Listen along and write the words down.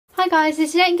Hi guys, so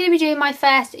today I'm going to be doing my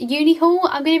first uni haul.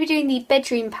 I'm going to be doing the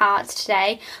bedroom part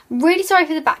today. I'm really sorry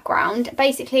for the background.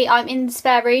 Basically, I'm in the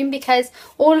spare room because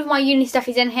all of my uni stuff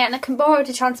is in here and I can borrow it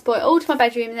to transport it all to my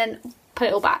bedroom and then put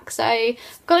it all back. So I've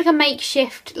got like a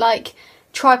makeshift like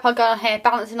tripod going on here,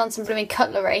 balancing on some blooming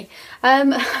cutlery.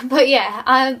 But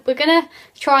yeah, we're gonna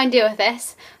try and deal with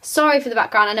this. Sorry for the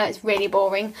background, I know it's really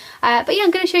boring. But yeah,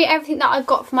 I'm gonna show you everything that I've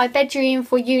got for my bedroom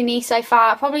for uni so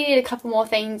far. I probably need a couple more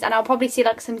things and I'll probably see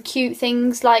like some cute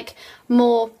things like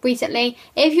more recently.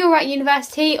 If you're at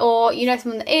university or you know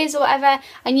someone that is or whatever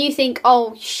and you think,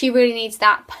 oh, she really needs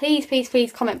that,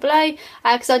 please comment below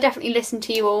because I'll definitely listen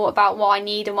to you all about what I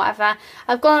need and whatever.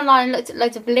 I've gone online and looked at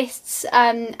loads of lists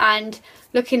and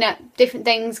looking at different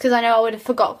things because I know I would have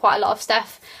forgot quite a lot of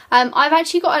stuff. I've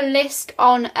actually got a list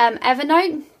on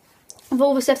Evernote of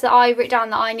all the stuff that I wrote down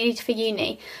that I need for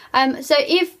uni. So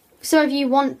if some of you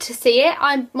want to see it,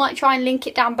 I might try and link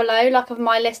it down below, like of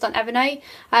my list on Evernote,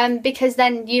 because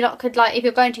then you lot could, like, if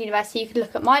you're going to university, you could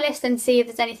look at my list and see if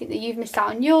there's anything that you've missed out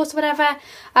on yours or whatever.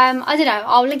 I don't know,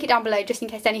 I'll link it down below just in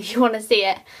case any of you want to see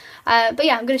it. But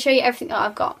yeah, I'm going to show you everything that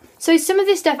I've got. So some of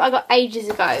this stuff I got ages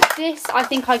ago. This I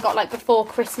think I got like before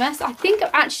Christmas. I think I've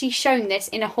actually shown this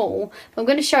in a haul, but I'm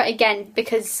going to show it again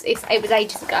because it was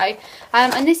ages ago.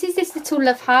 And this is this little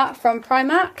love heart from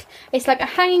Primark. It's like a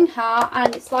hanging heart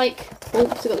and it's like,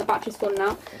 oops, I've got the batteries falling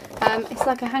out. It's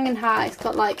like a hanging heart. It's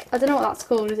got like, I don't know what that's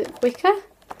called. Is it wicker?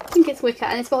 I think it's wicker,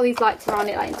 and it's got all these lights around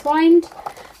it like entwined.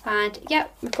 And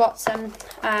yep, we've got some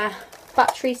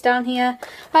batteries down here,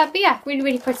 but yeah,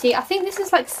 really pretty. I think this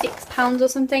is like £6 or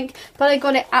something, but I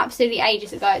got it absolutely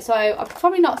ages ago, so I'm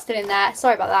probably not still in there,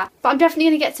 sorry about that. But I'm definitely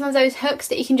going to get some of those hooks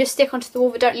that you can just stick onto the wall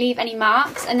that don't leave any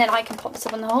marks, and then I can pop this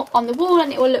up on the wall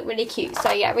and it will look really cute.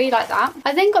 So yeah, really like that.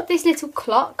 I then got this little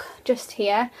clock just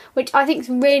here, which I think is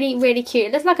really cute.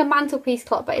 It looks like a mantelpiece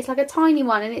clock, but it's like a tiny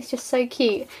one and it's just so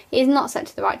cute. It is not set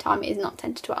to the right time, it is not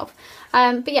 10 to 12.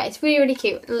 But yeah, it's really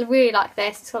cute. I really like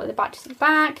this. It's got like the batteries at the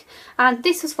back. And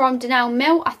this was from Denell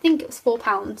Mill. I think it was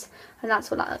 £4. And that's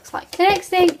what that looks like. The next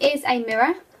thing is a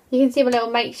mirror. You can see my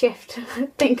little makeshift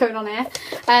thing going on here.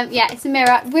 Yeah, it's a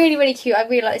mirror. Really cute. I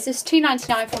really like this. It's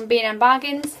 £2.99 from B&M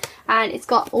Bargains. And it's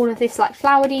got all of this like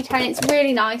flower detail and it's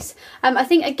really nice. I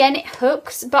think again it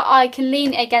hooks, but I can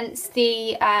lean it against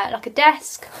the like a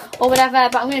desk or whatever.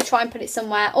 But I'm going to try and put it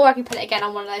somewhere. Or I can put it again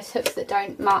on one of those hooks that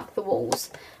don't mark the walls.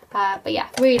 But yeah,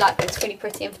 really like this, it's really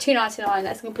pretty, and for £2.99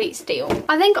 that's a complete steal.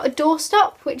 I then got a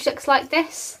doorstop which looks like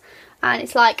this, and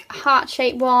it's like a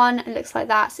heart-shaped one and looks like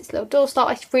that. So it's a little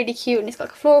doorstop, it's really cute and it's got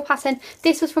like a floral pattern.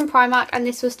 This was from Primark and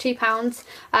this was £2.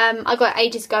 I got it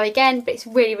ages ago again, but it's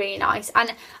really nice.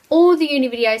 And all the uni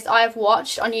videos that I have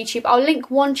watched on YouTube, I'll link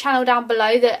one channel down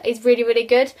below that is really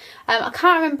good. I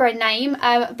can't remember her name,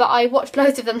 but I watched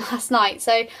loads of them last night,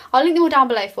 so I'll link them all down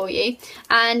below for you.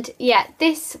 And yeah,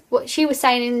 this, what she was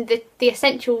saying in the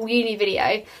essential uni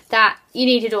video, that you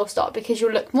need a doorstop because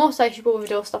you'll look more sociable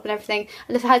with a doorstop and everything.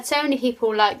 And I've had so many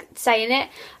people like saying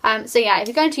it. So yeah, if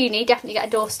you're going to uni, definitely get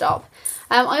a doorstop.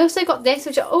 I also got this,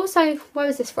 which I also, where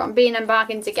was this from? B&M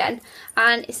Bargains again.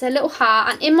 And it's a little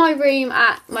heart. And in my room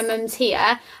at my mum's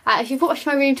here, if you've watched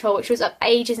my room tour, which was up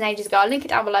ages and ages ago, I'll link it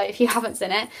down below if you haven't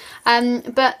seen it.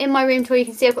 But in my room tour, you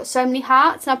can see I've got so many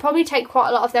hearts. And I'll probably take quite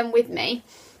a lot of them with me.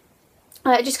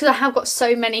 Just because I have got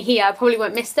so many here, I probably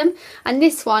won't miss them. And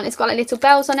this one, it's got like little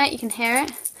bells on it, you can hear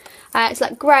it. It's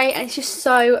like grey and it's just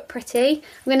so pretty.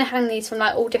 I'm going to hang these from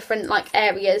like all different like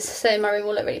areas so my room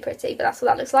will look really pretty, but that's what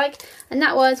that looks like. And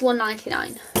that was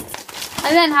 £1.99.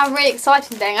 I then have a really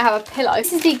exciting thing. I have a pillow.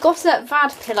 This is the Gossip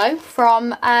Vad pillow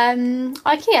from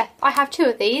IKEA. I have two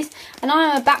of these and I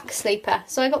am a back sleeper,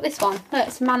 so I got this one. Look,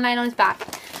 it's a man laying on his back.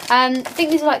 I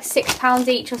think these are like £6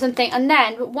 each or something. And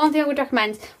then one thing I would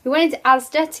recommend, we went into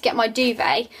Asda to get my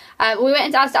duvet. We went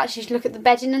into Asda actually to look at the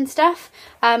bedding and stuff,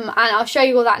 and I'll show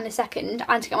you all that in a second.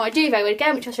 And to get my duvet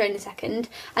again, which I'll show you in a second.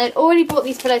 And I'd already bought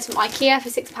these pillows from IKEA for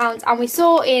 £6, and we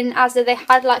saw in Asda they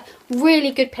had like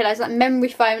really good pillows, like memory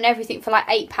foam and everything, for like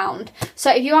 £8.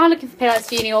 So if you are looking for pillows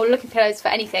for uni or looking for pillows for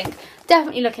anything,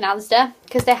 definitely look in Asda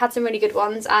because they had some really good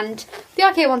ones. And the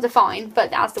IKEA ones are fine, but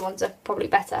the Asda ones are probably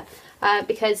better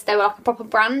because they were like a proper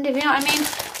brand, if you know what I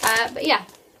mean. But yeah,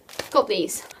 got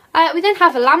these. We then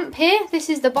have a lamp here. This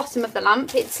is the bottom of the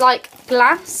lamp. It's like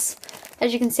glass,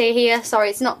 as you can see here. Sorry,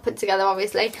 it's not put together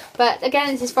obviously, but again,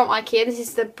 this is from IKEA. This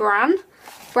is the Bran.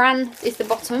 Bran is the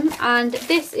bottom and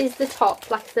this is the top,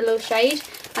 like the little shade,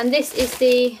 and this is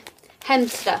the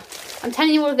Hemster. I'm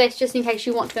telling you all of this just in case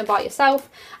you want to go and buy it yourself.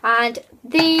 And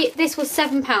this was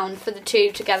 £7 for the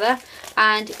two together,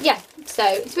 and yeah, So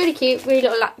it's really cute, really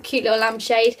cute little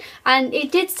lampshade. And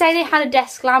it did say they had a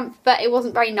desk lamp, but it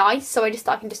wasn't very nice, so I just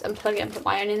thought I can just unplug it and put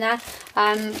my own in there.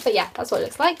 But yeah, that's what it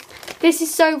looks like. This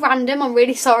is so random, I'm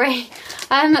really sorry.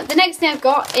 The next thing I've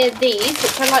got is these,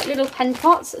 which are like little pen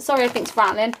pots. Sorry, I think it's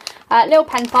rattling. Little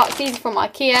pen pots. These are from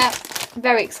IKEA.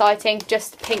 Very exciting,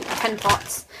 just pink pen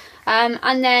pots.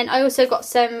 And then I also got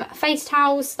some face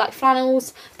towels, like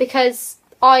flannels, because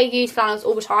I use flannels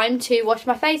all the time to wash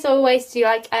my face. I always do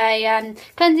like a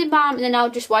cleansing balm, and then I'll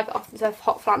just wipe it off with a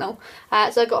hot flannel.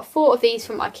 So I got 4 of these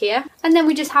from IKEA. And then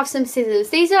we just have some scissors.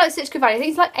 These are like such good value. I think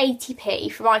it's like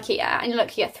 80p from IKEA, and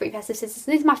look, you get 3 pairs of scissors.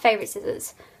 And these are my favourite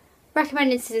scissors.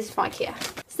 Recommended scissors from IKEA.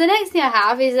 So the next thing I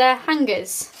have is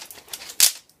hangers.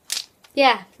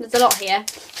 Yeah, there's a lot here.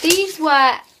 These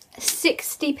were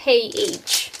 60p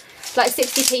each. Like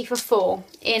 60p for 4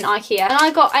 in IKEA, and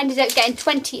I ended up getting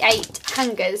 28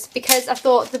 hangers because I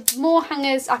thought the more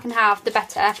hangers I can have, the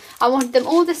better. I wanted them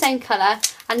all the same colour,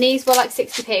 and these were like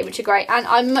 60p, which are great. And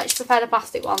I much prefer the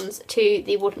plastic ones to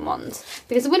the wooden ones,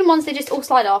 because the wooden ones, they just all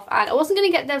slide off, and I wasn't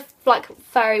going to get the like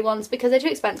furry ones because they're too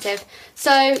expensive.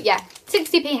 So yeah,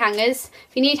 60p hangers.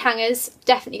 If you need hangers,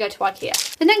 definitely go to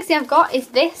IKEA. The next thing I've got is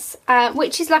this,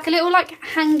 which is like a little like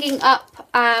hanging up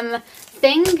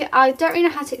thing. I don't really know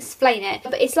how to explain it,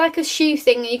 but it's like a shoe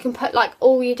thing, and you can put like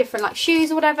all your different like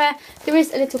shoes or whatever. There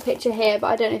is a little picture here, but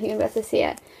I don't know if you're going to be able to see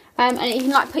it. And you can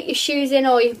like put your shoes in,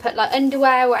 or you can put like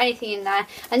underwear or anything in there.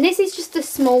 And this is just a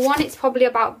small one. It's probably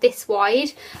about this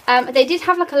wide. They did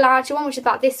have like a larger one, which is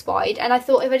about this wide. And I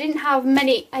thought if I didn't have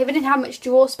much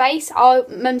drawer space,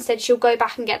 Mum said she'll go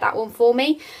back and get that one for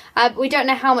me. But we don't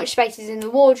know how much space is in the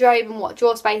wardrobe and what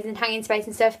drawer space and hanging space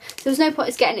and stuff. So there's no point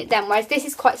in getting it then. Whereas this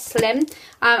is quite slim,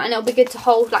 and it'll be good to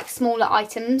hold like smaller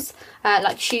items,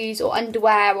 like shoes or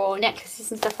underwear or necklaces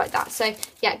and stuff like that. So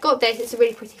yeah, got this. It's a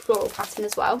really pretty floral pattern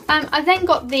as well. I've then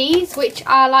got these, which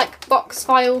are like box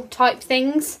file type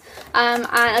things, and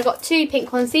I got 2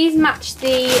 pink ones. These match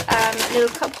the little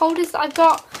cup holders that I've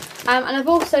got, and I've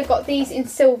also got these in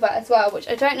silver as well, which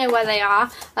I don't know where they are,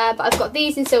 but I've got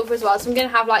these in silver as well. So I'm going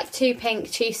to have like 2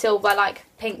 pink, 2 silver, like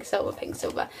pink, silver, pink,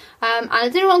 silver. And I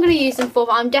don't know what I'm going to use them for,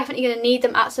 but I'm definitely going to need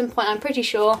them at some point, I'm pretty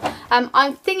sure.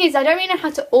 Thing is, I don't really know how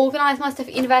to organise my stuff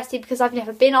at university because I've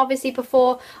never been obviously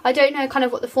before. I don't know kind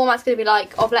of what the format's going to be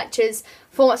like of lectures.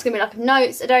 Format's going to be like of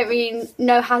notes. I don't really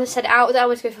know how to set it out, whether I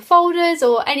want to go for folders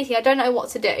or anything. I don't know what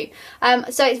to do.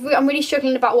 So I'm really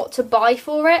struggling about what to buy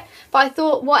for it. But I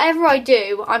thought whatever I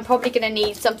do, I'm probably going to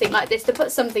need something like this to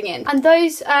put something in. And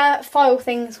those file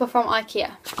things were from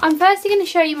IKEA. I'm firstly going to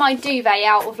show you my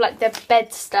duvet out of like the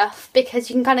bed stuff, because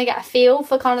you can kind of get a feel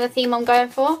for kind of the theme I'm going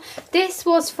for. This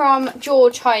was from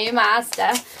George Home at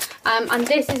Asda, and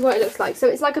this is what it looks like. So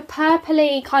it's like a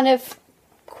purpley kind of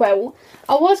quilt.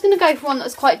 I was going to go for one that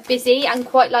was quite busy and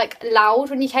quite like loud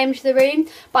when you came into the room,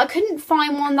 but I couldn't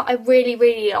find one that I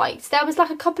really liked. There was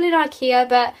like a couple in IKEA,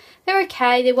 but they're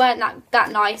okay. They weren't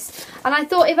that nice. And I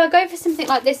thought if I go for something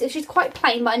like this, which is quite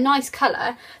plain but a nice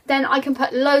colour, then I can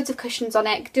put loads of cushions on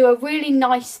it, do a really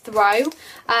nice throw,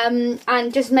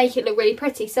 and just make it look really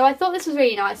pretty. So I thought this was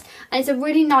really nice, and it's a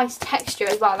really nice texture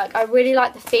as well. Like I really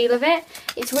like the feel of it.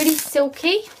 It's really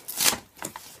silky.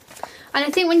 And I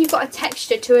think when you've got a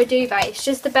texture to a duvet, it's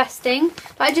just the best thing.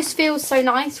 Like, it just feels so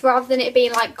nice rather than it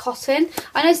being like cotton.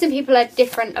 I know some people are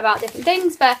different about different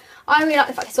things, but I really like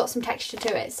the fact it's got some texture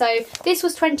to it. So this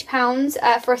was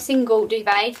 £20 for a single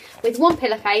duvet with 1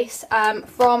 pillowcase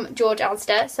from George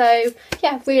Asda. So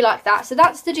yeah, really like that. So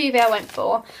that's the duvet I went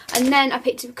for. And then I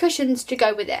picked up cushions to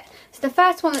go with it. So the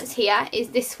first one that's here is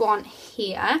this one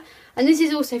here. And this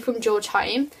is also from George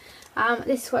Home.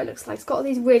 This is what it looks like. It's got all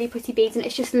these really pretty beads, and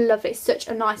it's just lovely. It's such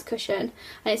a nice cushion,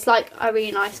 and it's like a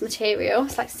really nice material.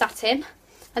 It's like satin.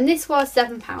 And this was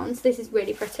 £7. This is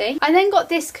really pretty. I then got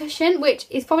this cushion, which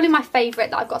is probably my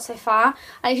favourite that I've got so far.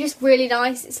 And it's just really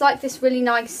nice. It's like this really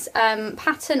nice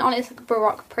pattern on it. It's like a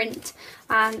baroque print.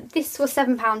 And this was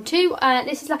 £7 too.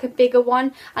 This is like a bigger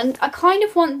one. And I kind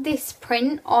of want this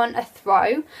print on a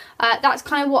throw. That's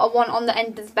kind of what I want on the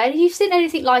end of the bed. If you've seen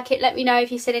anything like it, let me know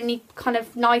if you've seen any kind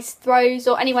of nice throws,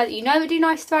 or anywhere that you know that do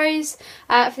nice throws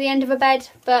for the end of a bed.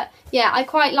 But yeah, I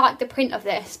quite like the print of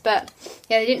this. But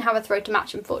yeah, they didn't have a throw to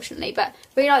match, unfortunately. But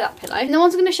Really like that pillow. And the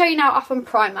ones I'm going to show you now are from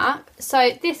Primark.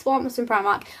 So this one was from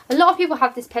Primark. A lot of people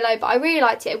have this pillow, but I really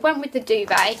liked it. It went with the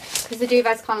duvet because the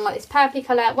duvet's kind of like this purpley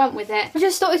colour. It went with it. I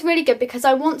just thought it was really good because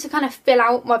I want to kind of fill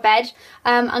out my bed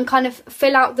and kind of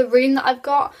fill out the room that I've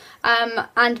got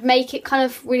and make it kind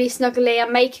of really snuggly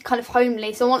and make it kind of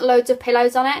homely. So I want loads of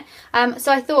pillows on it.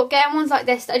 So I thought getting ones like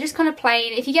this that are just kind of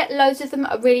plain. If you get loads of them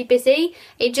that are really busy,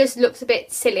 it just looks a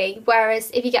bit silly.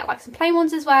 Whereas if you get like some plain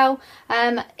ones as well,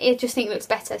 I just think it looks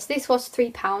better. So this was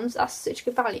 £3. That's such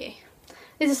good value.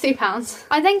 This is £3.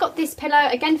 I then got this pillow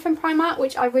again from Primark,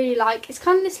 which I really like. It's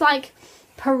kind of this like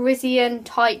Parisian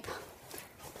type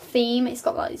theme. It's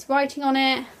got like this writing on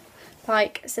it.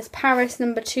 Like it says Paris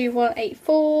number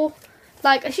 2184.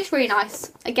 Like it's just really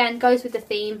nice. Again, goes with the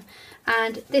theme.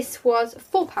 And this was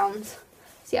 £4.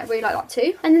 So yeah, I really like that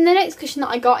too. And then the next cushion that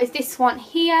I got is this one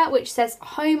here, which says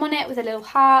home on it with a little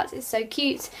heart. It's so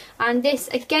cute. And this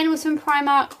again was from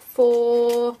Primark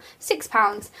for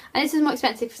 £6. And this is more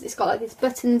expensive because it's got like these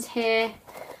buttons here.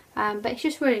 But it's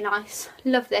just really nice.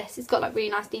 Love this. It's got like really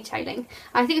nice detailing.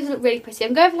 I think it's look really pretty.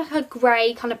 I'm going for like a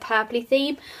grey kind of purpley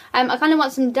theme. I kind of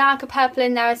want some darker purple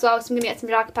in there as well, so I'm going to get some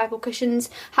darker purple cushions.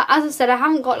 As I said, I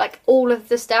haven't got like all of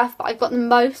the stuff, but I've got the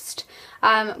most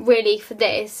really for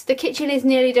this. The kitchen is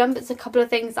nearly done, but there's a couple of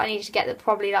things I need to get that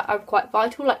probably like, are quite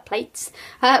vital, like plates,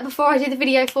 before I do the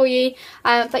video for you.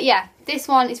 But yeah, this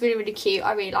one is really, really cute.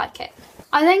 I really like it.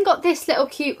 I then got this little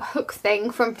cute hook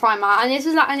thing from Primark, and this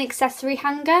was like an accessory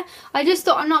hanger. I just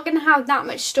thought I'm not going to have that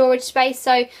much storage space,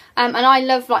 so and I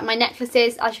love like my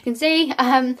necklaces, as you can see.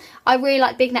 I really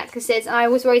like big necklaces, and I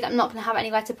was worried that I'm not going to have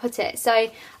anywhere to put it, so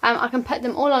I can put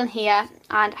them all on here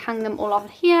and hang them all on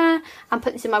here and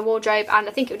put this in my wardrobe, and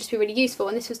I think it would just be really useful.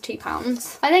 And this was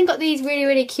 £2. I then got these really,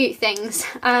 really cute things.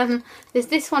 There's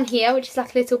this one here, which is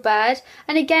like a little bird,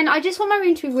 and again, I just want my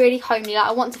room to be really homely. Like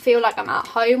I want to feel like I'm at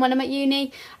home when I'm at uni.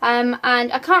 And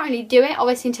I can't really do it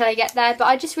obviously until I get there, but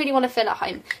I just really want to feel at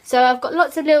home. So I've got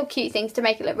lots of little cute things to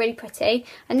make it look really pretty,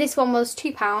 and this one was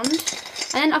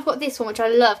 £2. And then I've got this one, which I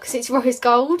love because it's rose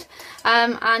gold,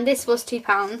 and this was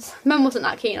 £2. Mum wasn't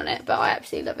that keen on it, but I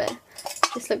absolutely love it.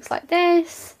 It just looks like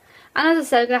this. And as I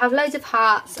said, I'm going to have loads of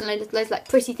hearts and loads of like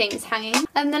pretty things hanging.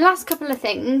 And the last couple of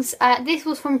things, this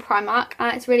was from Primark,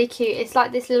 and it's really cute. It's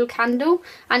like this little candle,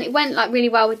 and it went like really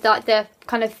well with like the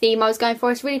kind of theme I was going for.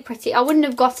 It's really pretty. I wouldn't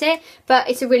have got it, but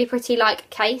it's a really pretty like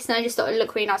case, and I just thought it would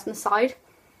look really nice on the side.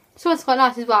 So it's quite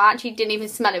nice as well. I actually didn't even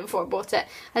smell it before I bought it.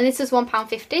 And this was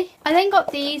 £1.50. I then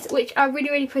got these, which are really,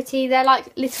 really pretty. They're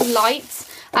like little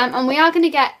lights. And we are going to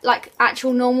get like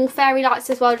actual normal fairy lights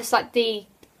as well, just like the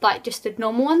just the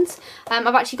normal ones. I've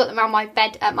actually got them around my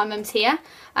bed at my mum's here,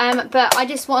 but I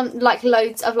just want like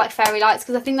loads of like fairy lights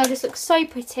because I think they'll just look so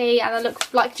pretty, and they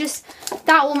look like just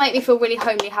that will make me feel really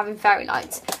homely having fairy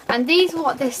lights. And these are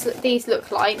what these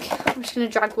look like. I'm just going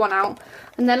to drag one out,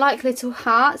 and they're like little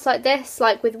hearts like this,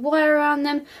 like with wire around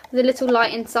them with a little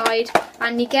light inside,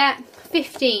 and you get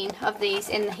 15 of these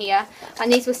in here,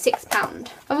 and these were £6.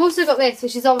 I've also got this,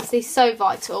 which is obviously so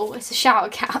vital. It's a shower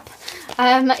cap.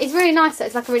 It's really nice though.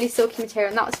 It's like a really silky material,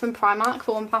 and that was from Primark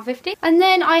for £1.50. And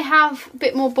then I have a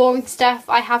bit more boring stuff.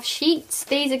 I have sheets.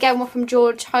 These again were from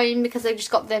George Home because I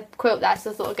just got the quilt there,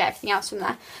 so I thought I'd get everything else from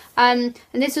there. And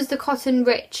this was the Cotton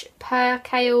Rich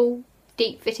Perkale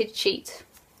deep fitted sheet.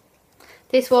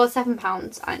 This was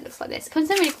 £7, and it looks like this. It comes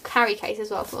in a really cool carry case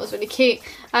as well, so it was really cute.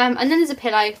 And then there's a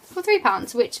pillow for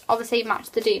 £3, which obviously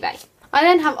matched the duvet. I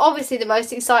then have obviously the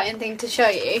most exciting thing to show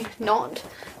you,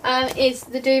 is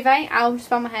the duvet. I'll just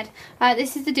found my head.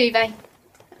 This is the duvet,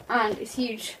 and it's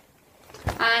huge.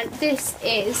 And this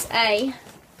is a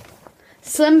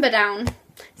Slumber Down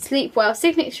Sleep Well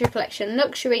Signature Collection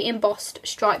Luxury Embossed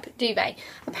Stripe Duvet.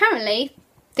 Apparently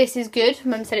this is good.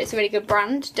 Mum said it's a really good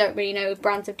brand. Don't really know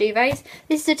brands of duvets.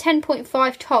 This is a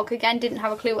 10.5 tog. Again, didn't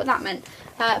have a clue what that meant.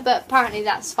 But apparently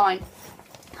that's fine.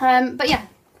 But yeah,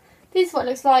 this is what it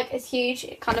looks like. It's huge.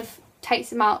 It kind of takes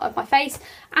them out of my face.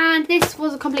 And this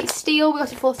was a complete steal. We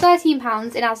got it for £13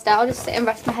 in Asda. I'll just sit and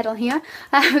rest my head on here.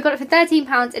 We got it for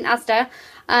 £13 in Asda.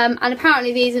 And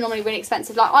apparently these are normally really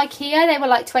expensive. Like IKEA, they were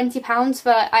like £20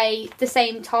 for the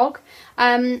same tog.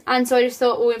 And so I just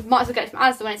thought, well, we might as well get it from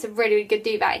Asda when it's a really, really good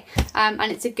duvet.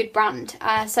 And it's a good brand.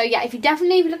 So yeah, if you're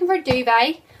definitely looking for a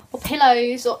duvet or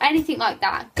pillows or anything like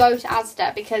that, go to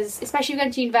Asda, because especially if you're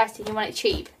going to university and you want it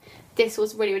cheap, this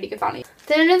was really, really good value.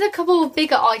 Then another couple of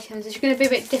bigger items which are going to be a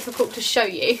bit difficult to show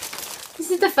you. This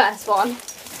is the first one,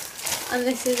 and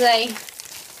this is a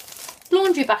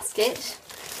laundry basket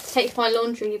to take my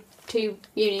laundry to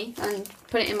uni and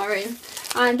put it in my room.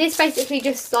 And this basically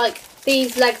just like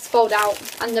these legs fold out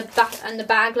and the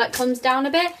bag like comes down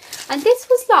a bit. And this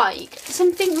was like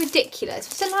something ridiculous.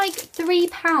 Was it like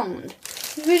 £3?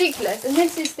 It's ridiculous. And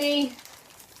this is the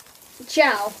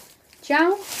gel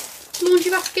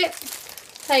laundry basket.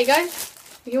 There you go.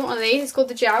 If you want one of these, it's called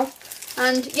the gel.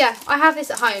 And yeah, I have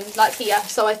this at home, like here,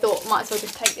 so I thought might as well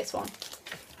just take this one.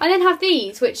 I then have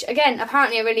these, which again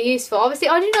apparently are really useful. Obviously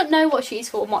I do not know what's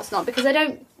useful and what's not because I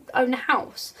don't own a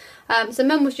house. So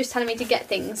Mum was just telling me to get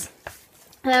things.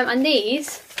 And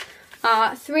these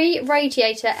are 3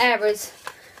 radiator airers,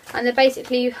 and they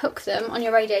basically you hook them on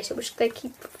your radiator, which they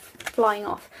keep flying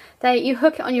off. You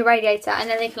hook it on your radiator and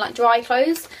then they can like dry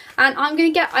clothes. And I am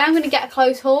gonna get a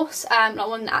clothes horse, like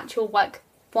one of the actual like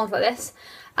ones like this.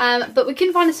 But we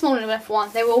couldn't find a small enough one.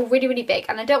 They were all really, really big,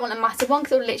 and I don't want a massive one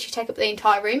because it will literally take up the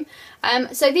entire room.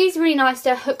 So these are really nice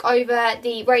to hook over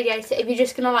the radiator if you're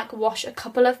just going to like wash a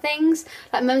couple of things.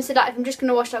 Like Mum said, like if I'm just going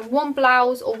to wash like one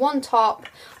blouse or one top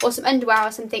or some underwear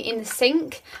or something in the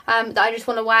sink that I just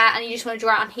want to wear and you just want to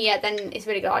dry it on here, then it's a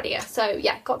really good idea. So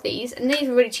yeah, got these, and these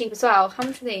are really cheap as well. How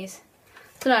much are these?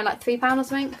 I don't know, like £3 or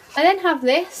something. I then have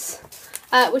this.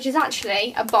 Which is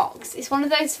actually a box. It's one of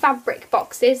those fabric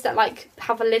boxes that like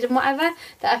have a lid and whatever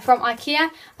that are from IKEA,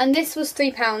 and this was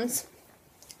 £3.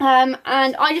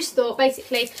 And I just thought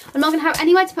basically I'm not going to have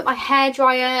anywhere to put my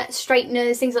hairdryer,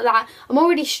 straighteners, things like that. I'm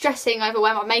already stressing over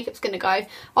where my makeup's going to go.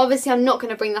 Obviously I'm not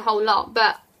going to bring the whole lot,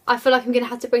 but I feel like I'm going to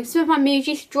have to bring some of my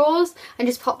Muji drawers and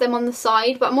just pop them on the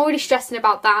side, but I'm already stressing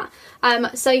about that.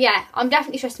 So yeah, I'm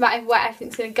definitely stressed about where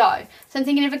everything's going to go. So I'm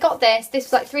thinking if I got this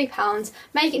was like £3,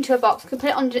 make it into a box, could put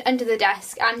it under the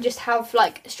desk and just have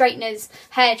like straighteners,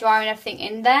 hairdryer and everything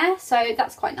in there. So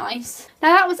that's quite nice.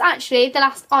 Now that was actually the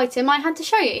last item I had to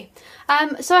show you.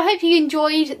 So I hope you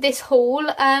enjoyed this haul.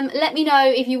 Let me know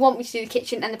if you want me to do the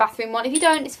kitchen and the bathroom one. If you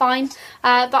don't, it's fine.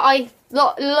 But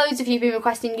loads of you have been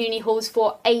requesting uni hauls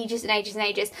for ages and ages and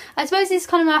ages. I suppose this is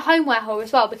kind of my homeware haul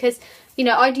as well because, you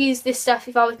know, I'd use this stuff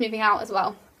if I was moving out as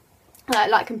well.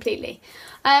 Like completely.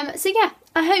 So yeah,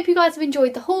 I hope you guys have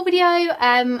enjoyed the haul video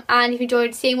and you've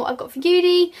enjoyed seeing what I've got for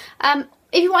uni.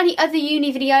 If you want any other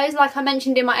uni videos, like I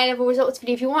mentioned in my A-level results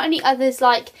video, if you want any others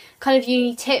like kind of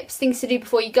uni tips, things to do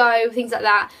before you go, things like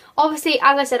that. Obviously,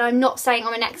 as I said, I'm not saying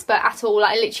I'm an expert at all,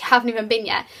 like I literally haven't even been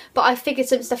yet, but I figured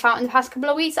some stuff out in the past couple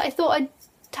of weeks that I thought I'd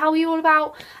tell you all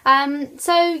about.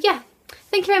 So yeah,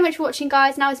 thank you very much for watching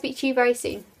guys, and I'll speak to you very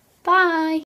soon. Bye!